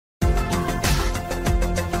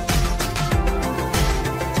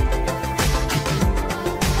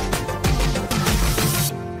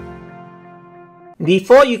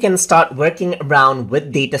Before you can start working around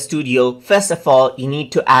with Data Studio, first of all, you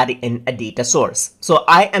need to add in a data source. So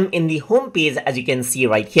I am in the home page, as you can see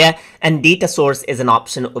right here, and data source is an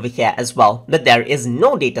option over here as well, but there is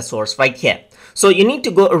no data source right here. So you need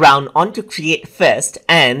to go around onto create first,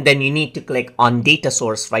 and then you need to click on data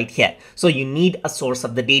source right here. So you need a source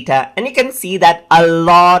of the data, and you can see that a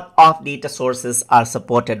lot of data sources are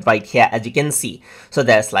supported right here, as you can see. So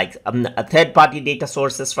there's like a third-party data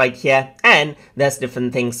sources right here, and there's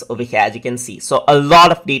different things over here, as you can see. So a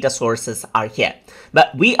lot of data sources are here,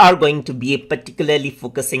 but we are going to be particularly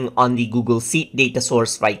focusing on the Google Sheet data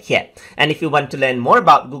source right here. And if you want to learn more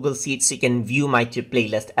about Google Sheets, you can view my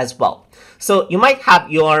playlist as well. So you might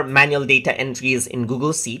have your manual data entries in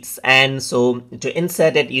Google Sheets, and so to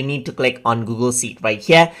insert it, you need to click on Google Sheet right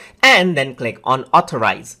here and then click on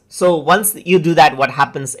authorize. So once you do that, what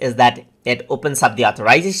happens is that it opens up the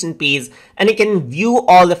authorization page, and you can view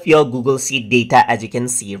all of your Google Sheet data, as you can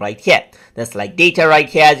see right here. There's like data right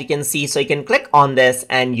here, as you can see. So you can click on this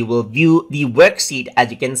and you will view the worksheet,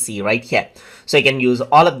 as you can see right here. So you can use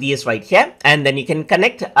all of these right here, and then you can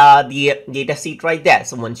connect the data sheet right there.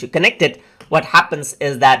 So once you connect it, what happens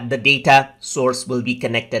is that the data source will be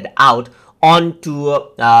connected out onto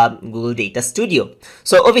Google Data Studio.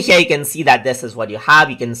 So over here, you can see that this is what you have.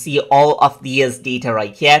 You can see all of these data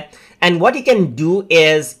right here. And what you can do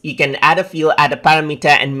is you can add a field, add a parameter,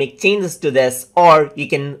 and make changes to this, or you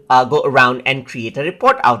can go around and create a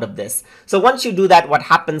report out of this. So once you do that, what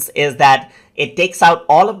happens is that it takes out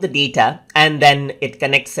all of the data and then it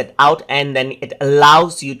connects it out, and then it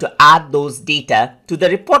allows you to add those data to the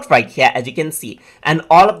report right here, as you can see. And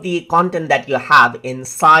all of the content that you have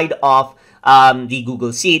inside of the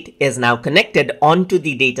Google Sheet is now connected onto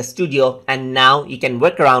the Data Studio, and now you can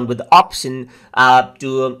work around with the option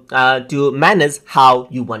to manage how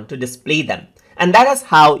you want to display them. And that is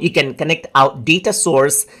how you can connect out data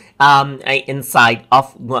source inside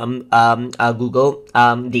of Google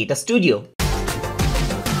Data Studio.